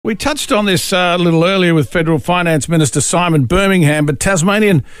We touched on this a little earlier with Federal Finance Minister Simon Birmingham, but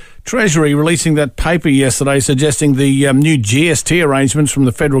Tasmanian Treasury releasing that paper yesterday suggesting the new GST arrangements from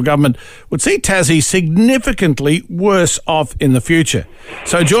the federal government would see Tassie significantly worse off in the future.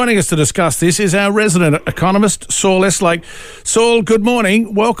 So joining us to discuss this is our resident economist, Saul Eslake. Saul, good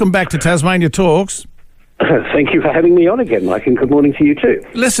morning. Welcome back to Tasmania Talks. Thank you for having me on again, Mike, and good morning to you too.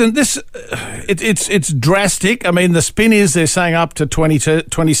 Listen, it's drastic. I mean, the spin is they're saying up to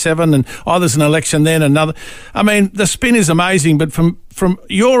 27 and there's an election then another. I mean, the spin is amazing, but from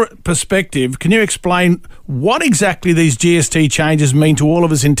your perspective, can you explain what exactly these GST changes mean to all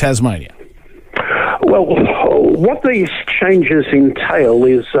of us in Tasmania? Well, what these changes entail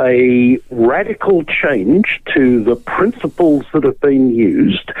is a radical change to the principles that have been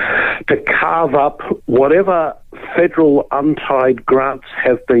used to carve up whatever federal untied grants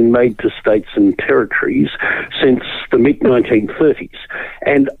have been made to states and territories since the mid-1930s.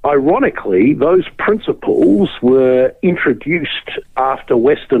 And ironically, those principles were introduced after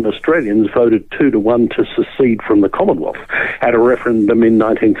Western Australians voted 2-1 to secede from the Commonwealth at a referendum in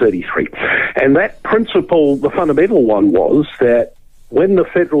 1933. And that principle, the fundamental one, was that when the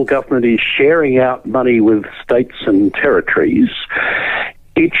federal government is sharing out money with states and territories,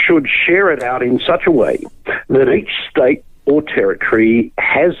 it should share it out in such a way that each state or territory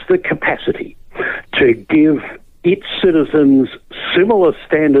has the capacity to give its citizens similar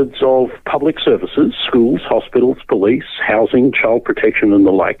standards of public services, schools, hospitals, police, housing, child protection and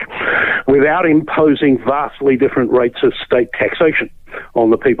the like, without imposing vastly different rates of state taxation on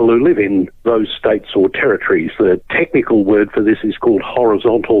the people who live in those states or territories. The technical word for this is called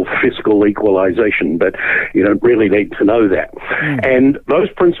horizontal fiscal equalisation, but you don't really need to know that. And those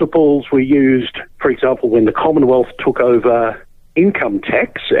principles were used, for example, when the Commonwealth took over income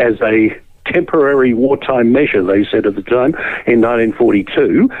tax as a temporary wartime measure, they said at the time, in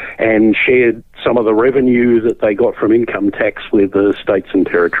 1942, and shared some of the revenue that they got from income tax with the states and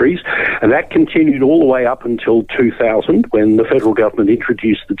territories. And that continued all the way up until 2000, when the federal government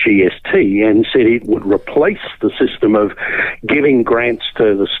introduced the GST and said it would replace the system of giving grants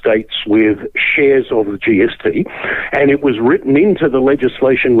to the states with shares of the GST. And it was written into the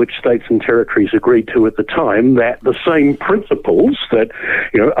legislation which states and territories agreed to at the time that the same principles that,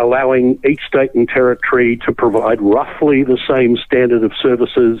 allowing each state and territory to provide roughly the same standard of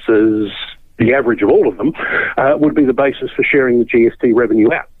services as the average of all of them, would be the basis for sharing the GST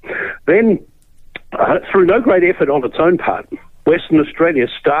revenue out. Then, through no great effort on its own part, Western Australia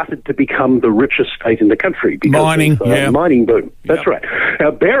started to become the richest state in the country because of mining boom. That's right.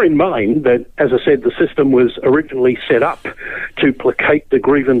 Now, bear in mind that, as I said, the system was originally set up to placate the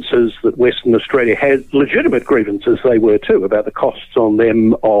grievances that Western Australia had, legitimate grievances they were too, about the costs on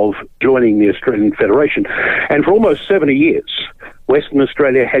them of joining the Australian Federation. And for almost 70 years, Western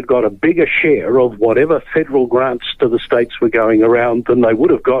Australia had got a bigger share of whatever federal grants to the states were going around than they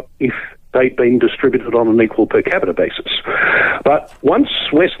would have got if they'd been distributed on an equal per capita basis. But once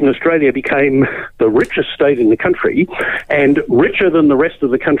Western Australia became the richest state in the country, and richer than the rest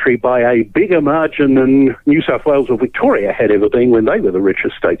of the country by a bigger margin than New South Wales or Victoria had ever been when they were the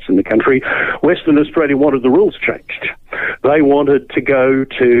richest states in the country, Western Australia wanted the rules changed. They wanted to go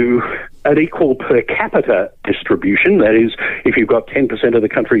to an equal per capita distribution. That is, if you've got 10% of the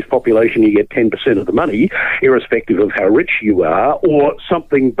country's population, you get 10% of the money, irrespective of how rich you are, or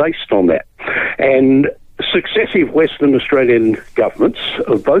something based on that. And successive Western Australian governments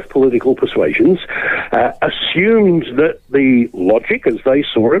of both political persuasions assumed that the logic, as they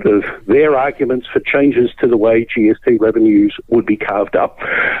saw it, of their arguments for changes to the way GST revenues would be carved up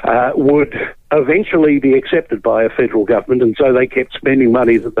would eventually be accepted by a federal government, and so they kept spending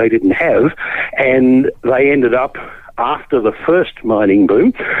money that they didn't have, and they ended up, after the first mining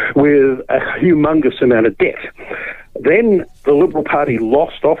boom, with a humongous amount of debt. Then the Liberal Party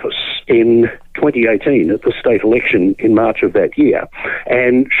lost office in 2018 at the state election in March of that year.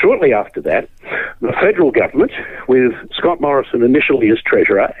 And shortly after that, the federal government, with Scott Morrison initially as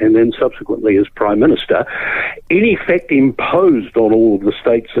Treasurer and then subsequently as Prime Minister, in effect imposed on all of the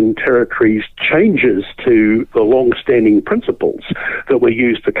states and territories changes to the long-standing principles that were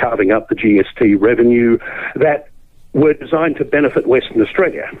used for carving up the GST revenue that were designed to benefit Western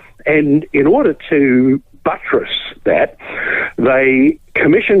Australia. And in order to buttress that, they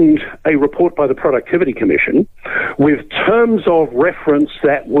commissioned a report by the Productivity Commission with terms of reference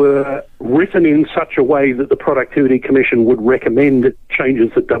that were written in such a way that the Productivity Commission would recommend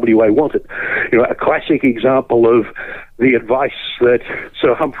changes that WA wanted. A classic example of the advice that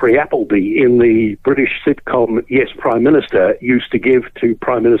Sir Humphrey Appleby in the British sitcom Yes, Prime Minister used to give to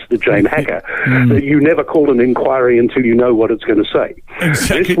Prime Minister Jane Hacker, that you never call an inquiry until you know what it's going to say.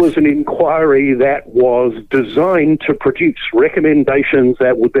 Exactly. This was an inquiry that was designed to produce recommendations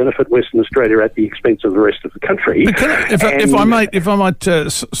that would benefit Western Australia at the expense of the rest of the country. If I might,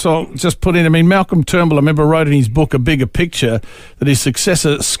 so just put in, I mean, Malcolm Turnbull, I remember, wrote in his book A Bigger Picture that his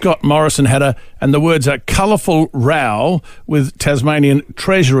successor, Scott Morrison, had and the words are colourful row with Tasmanian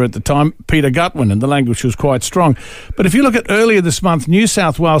Treasurer at the time, Peter Gutwin, and the language was quite strong. But if you look at earlier this month, New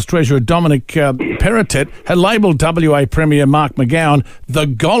South Wales Treasurer Dominic Perrottet had labelled WA Premier Mark McGowan the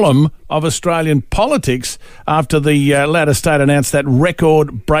Gollum of Australian politics after the latter state announced that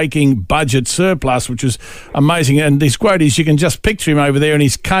record-breaking budget surplus, which was amazing. And his quote is, you can just picture him over there in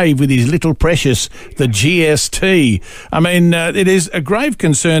his cave with his little precious, the GST. I mean, it is a grave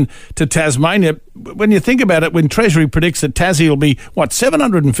concern to Tasmania. When you think about it, when Treasury predicts that Tassie will be,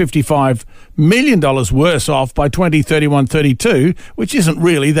 $755 million worse off by 2031-32, which isn't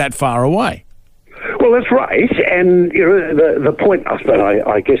really that far away. Well, that's right, and the point,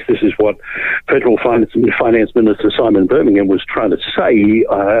 I guess this is what Federal Finance Minister Simon Birmingham was trying to say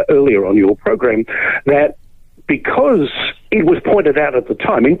earlier on your program, that because it was pointed out at the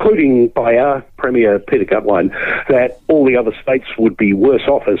time, including by our Premier Peter Gutwein, that all the other states would be worse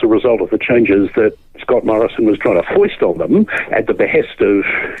off as a result of the changes that Scott Morrison was trying to foist on them at the behest of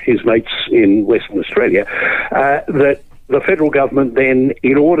his mates in Western Australia, that the federal government then,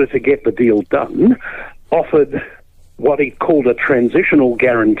 in order to get the deal done, offered what he called a transitional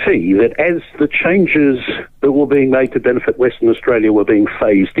guarantee, that as the changes that were being made to benefit Western Australia were being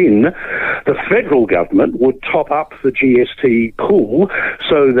phased in, the federal government would top up the GST pool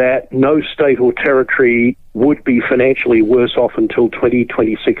so that no state or territory would be financially worse off until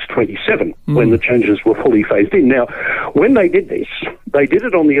 2026-27, when the changes were fully phased in. Now, when they did this, they did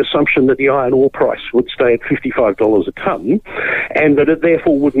it on the assumption that the iron ore price would stay at $55 a tonne, and that it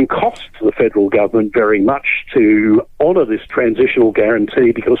therefore wouldn't cost the federal government very much to honour this transitional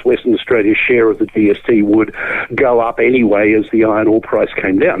guarantee, because Western Australia's share of the GST would go up anyway as the iron ore price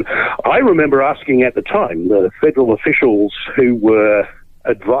came down. I remember asking at the time the federal officials who were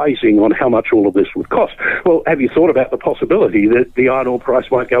advising on how much all of this would cost, well, have you thought about the possibility that the iron ore price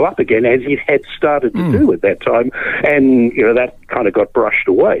might go up again, as it had started to do at that time? And, that kind of got brushed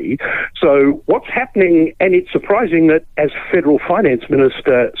away. So what's happening, and it's surprising that as Federal Finance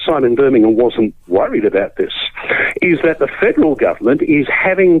Minister Simon Birmingham wasn't worried about this, is that the federal government is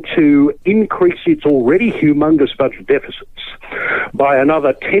having to increase its already humongous budget deficits by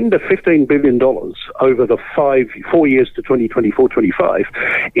another $10 to $15 billion over the 4 years to 2024-25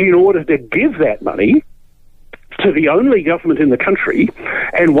 in order to give that money to the only government in the country,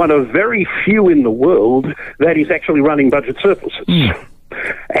 and one of very few in the world, that is actually running budget surpluses.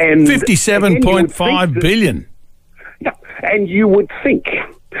 And $57.5 billion. Yeah, and you would think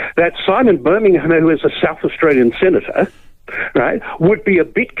that Simon Birmingham, who is a South Australian senator, right, would be a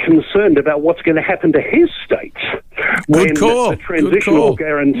bit concerned about what's going to happen to his state when the transitional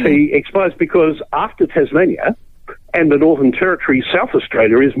guarantee expires, because after Tasmania and the Northern Territory, South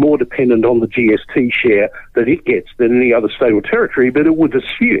Australia is more dependent on the GST share that it gets than any other state or territory. But it would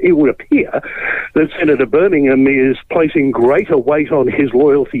appear that Senator Birmingham is placing greater weight on his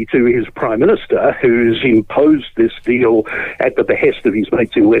loyalty to his Prime Minister, who's imposed this deal at the behest of his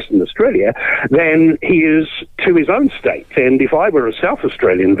mates in Western Australia, than he is to his own state. And if I were a South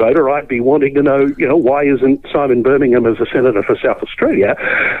Australian voter, I'd be wanting to know, why isn't Simon Birmingham, as a senator for South Australia,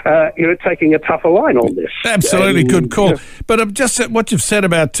 taking a tougher line on this? Absolutely. Good call. But just what you've said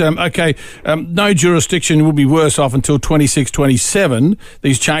about, no jurisdiction will be worse off until 26-27.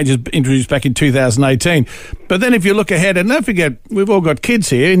 These changes introduced back in 2018. But then if you look ahead, and don't forget, we've all got kids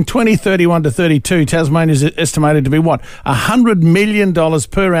here, in 2031 to 32, Tasmania is estimated to be, $100 million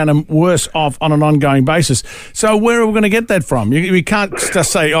per annum worse off on an ongoing basis. So where are we going to get that from? We can't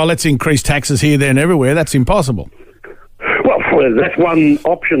just say, let's increase taxes here, there and everywhere. That's impossible. Well, that's one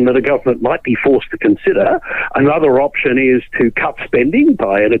option that a government might be forced to consider. Another option is to cut spending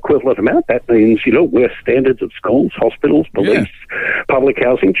by an equivalent amount. That means, worse standards of schools, hospitals, police, public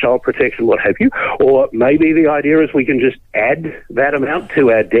housing, child protection, what have you. Or maybe the idea is we can just add that amount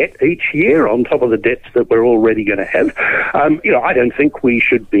to our debt each year on top of the debts that we're already going to have. I don't think we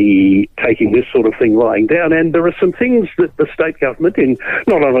should be taking this sort of thing lying down. And there are some things that the state government,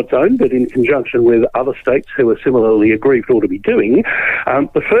 not on its own, but in conjunction with other states who are similarly aggrieved, ought to be doing. doing,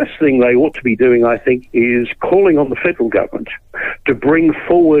 the first thing they ought to be doing, I think, is calling on the federal government to bring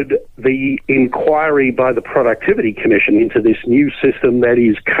forward the inquiry by the Productivity Commission into this new system that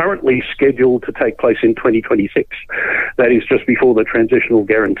is currently scheduled to take place in 2026. That is just before the transitional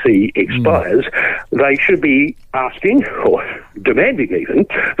guarantee expires. They should be asking, or demanding even,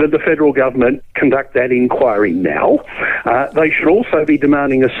 that the federal government conduct that inquiry now. They should also be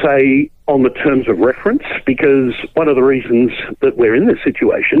demanding a say on the terms of reference, because one of the reasons that we're in this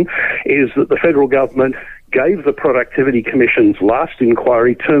situation is that the federal government gave the Productivity Commission's last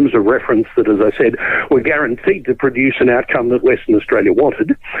inquiry terms of reference that, as I said, were guaranteed to produce an outcome that Western Australia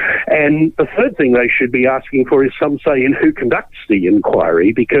wanted. And the third thing they should be asking for is some say in who conducts the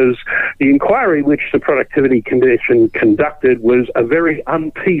inquiry, because the inquiry which the Productivity Commission conducted was a very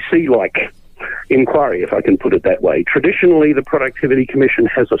un-PC-like inquiry, if I can put it that way. Traditionally, the Productivity Commission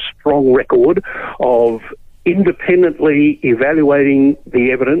has a strong record of independently evaluating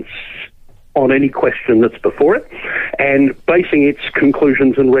the evidence on any question that's before it and basing its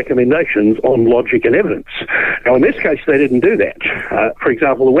conclusions and recommendations on logic and evidence. Now, in this case, they didn't do that. For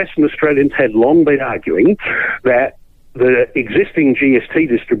example, the Western Australians had long been arguing that the existing GST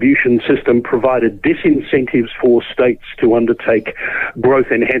distribution system provided disincentives for states to undertake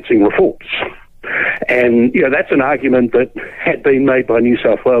growth-enhancing reforms. And, that's an argument that had been made by New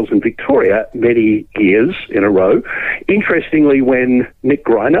South Wales and Victoria many years in a row. Interestingly, when Nick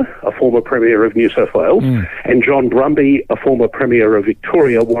Greiner, a former Premier of New South Wales, and John Brumby, a former Premier of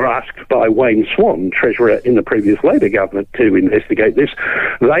Victoria, were asked by Wayne Swan, Treasurer in the previous Labor government, to investigate this,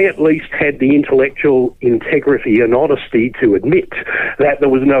 they at least had the intellectual integrity and honesty to admit that there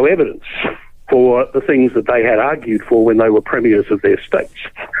was no evidence for the things that they had argued for when they were premiers of their states.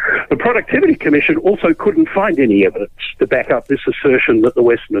 The Productivity Commission also couldn't find any evidence to back up this assertion that the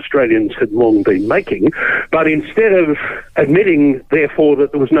Western Australians had long been making, but instead of admitting, therefore,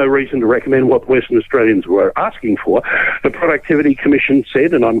 that there was no reason to recommend what Western Australians were asking for, the Productivity Commission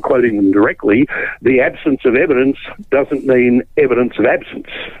said, and I'm quoting them directly, the absence of evidence doesn't mean evidence of absence.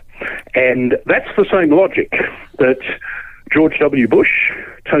 And that's the same logic that George W. Bush,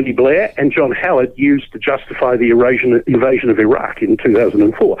 Tony Blair and John Howard used to justify the invasion of Iraq in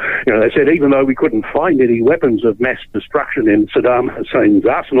 2004. They said even though we couldn't find any weapons of mass destruction in Saddam Hussein's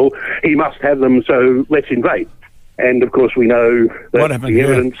arsenal, he must have them, so let's invade. And of course we know that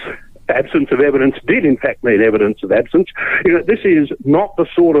the absence of evidence did in fact mean evidence of absence. This is not the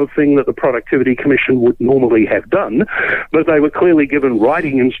sort of thing that the Productivity Commission would normally have done, but they were clearly given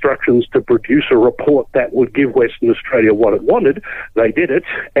writing instructions to produce a report that would give Western Australia what it wanted. They did it,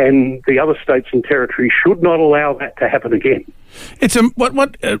 and the other states and territories should not allow that to happen again.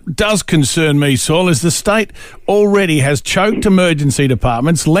 What does concern me, Saul, is the state already has choked emergency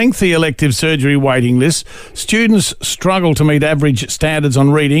departments, lengthy elective surgery waiting lists, students struggle to meet average standards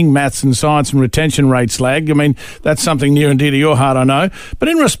on reading, maths and science, and retention rates lag. I mean, that's something near and dear to your heart, I know. But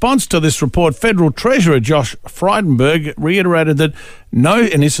in response to this report, Federal Treasurer Josh Frydenberg reiterated that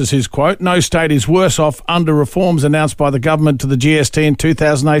and this is his quote, no state is worse off under reforms announced by the government to the GST in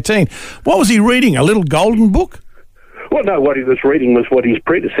 2018. What was he reading, a little golden book? Well, no, what he was reading was what his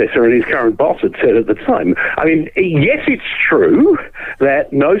predecessor and his current boss had said at the time. I mean, yes, it's true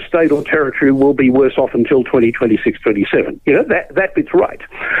that no state or territory will be worse off until 2026-27. That bit's right.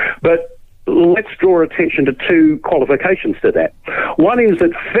 But let's draw attention to two qualifications to that. One is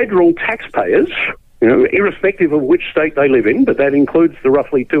that federal taxpayers, irrespective of which state they live in, but that includes the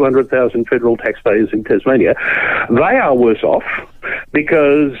roughly 200,000 federal taxpayers in Tasmania, they are worse off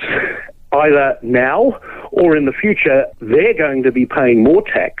because either now or in the future, they're going to be paying more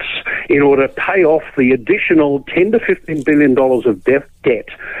tax in order to pay off the additional $10 to $15 billion of debt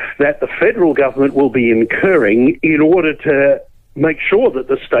that the federal government will be incurring in order to make sure that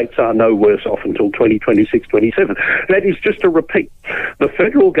the states are no worse off until 2026-27. That is, just to repeat, the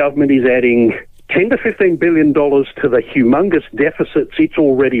federal government is adding $10 to $15 billion to the humongous deficits it's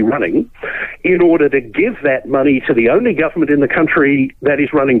already running in order to give that money to the only government in the country that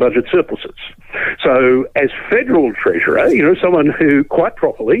is running budget surpluses. So as federal treasurer, someone who quite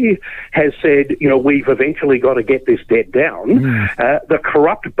properly has said, we've eventually got to get this debt down, the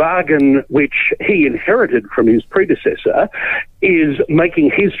corrupt bargain which he inherited from his predecessor is making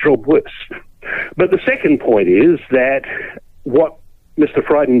his job worse. But the second point is that what Mr.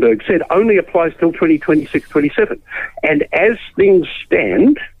 Frydenberg said only applies till 2026-27. And as things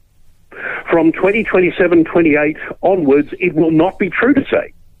stand, from 2027-28 onwards, it will not be true to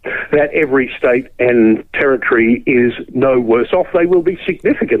say that every state and territory is no worse off. They will be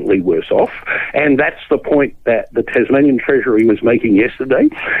significantly worse off, and that's the point that the Tasmanian Treasury was making yesterday.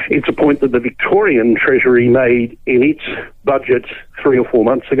 It's a point that the Victorian Treasury made in its budget 3 or 4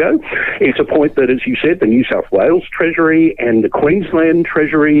 months ago. It's a point that, as you said, the New South Wales Treasury and the Queensland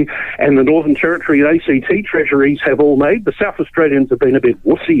Treasury and the Northern Territory and ACT Treasuries have all made. The South Australians have been a bit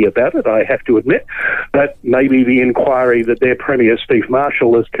wussy about it, I have to admit, but maybe the inquiry that their Premier, Steve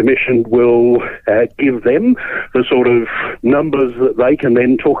Marshall, has commissioned will give them the sort of numbers that they can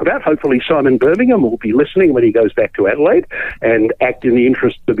then talk about. Hopefully Simon Birmingham will be listening when he goes back to Adelaide and act in the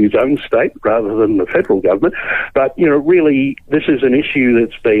interest of his own state rather than the federal government. But, really, this is an issue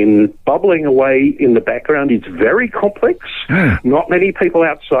that's been bubbling away in the background. It's very complex. Not many people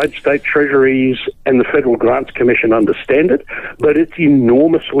outside state treasuries and the Federal Grants Commission understand it, but it's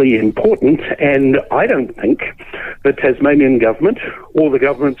enormously important, and I don't think the Tasmanian government or the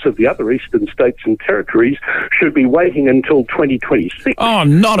governments of the other eastern states and territories should be waiting until 2026. Oh,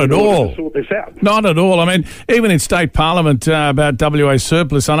 not at all. To sort this out. Not at all. I mean, even in state parliament about WA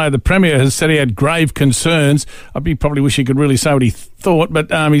surplus, I know the Premier has said he had grave concerns. I probably wish he could really say what he thought, but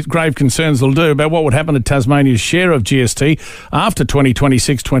his grave concerns will do about what would happen to Tasmania's share of GST after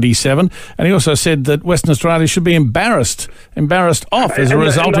 2026-27. And he also said that Western Australia should be embarrassed off as a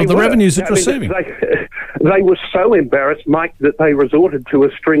result of the revenues it's receiving. They were so embarrassed, Mike, that they resorted to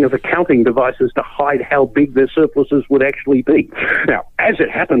a string of accounting devices to hide how big their surpluses would actually be. Now, as it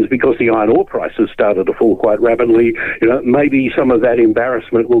happens, because the iron ore prices started to fall quite rapidly, maybe some of that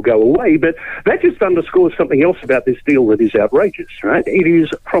embarrassment will go away, but that just underscores something else about this deal that is outrageous, right? It is,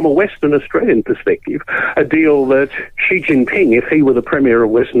 from a Western Australian perspective, a deal that Xi Jinping, if he were the Premier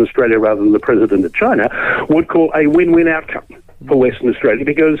of Western Australia rather than the President of China, would call a win-win outcome for Western Australia,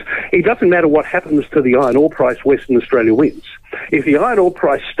 because it doesn't matter what happens to the iron ore price, Western Australia wins. If the iron ore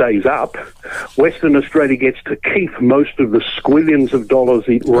price stays up, Western Australia gets to keep most of the squillions of dollars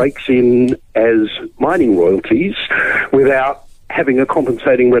it rakes in as mining royalties without having a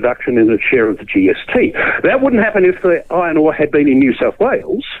compensating reduction in its share of the GST. That wouldn't happen if the iron ore had been in New South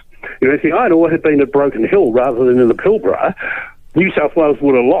Wales. If the iron ore had been at Broken Hill rather than in the Pilbara, New South Wales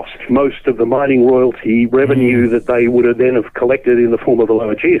would have lost most of the mining royalty revenue that they would have then have collected in the form of a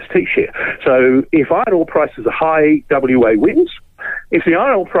lower GST share. So if iron ore prices are high, WA wins. If the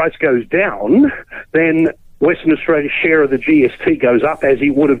iron ore price goes down, then Western Australia's share of the GST goes up, as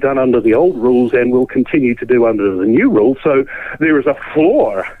it would have done under the old rules and will continue to do under the new rules. So there is a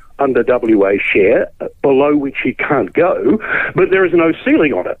floor under WA share below which it can't go, but there is no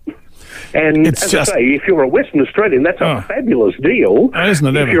ceiling on it. And as I say, if you're a Western Australian, that's a fabulous deal.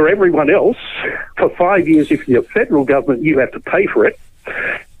 Isn't it? If you're everyone else, for 5 years, if you're federal government, you have to pay for it.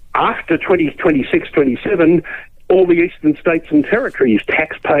 After 2026-27, all the eastern states and territories,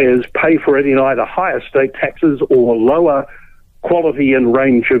 taxpayers pay for it in either higher state taxes or lower quality and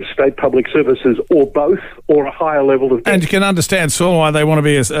range of state public services, or both, or a higher level of debt. And you can understand, Saul, why they want to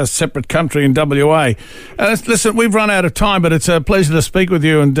be a separate country in WA. Listen, we've run out of time, but it's a pleasure to speak with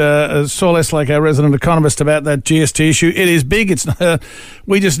you and Saul Eslake, our resident economist, about that GST issue. It is big.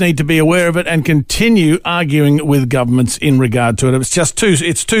 We just need to be aware of it and continue arguing with governments in regard to it.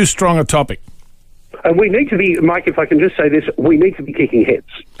 It's too strong a topic. And we need to be, Mike, if I can just say this, we need to be kicking heads.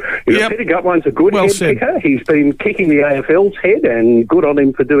 Peter Gutwein's a good head kicker. He's been kicking the AFL's head, and good on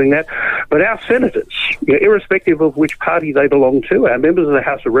him for doing that. But our senators, irrespective of which party they belong to, our members of the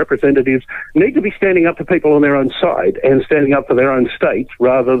House of Representatives, need to be standing up to people on their own side and standing up for their own state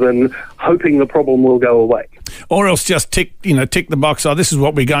rather than hoping the problem will go away. Or else just tick the box. Oh, this is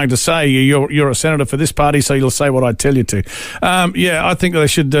what we're going to say. You're a senator for this party, so you'll say what I tell you to. I think they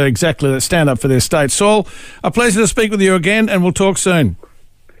should exactly stand up for their state. Saul, a pleasure to speak with you again, and we'll talk soon.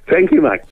 Thank you, mate.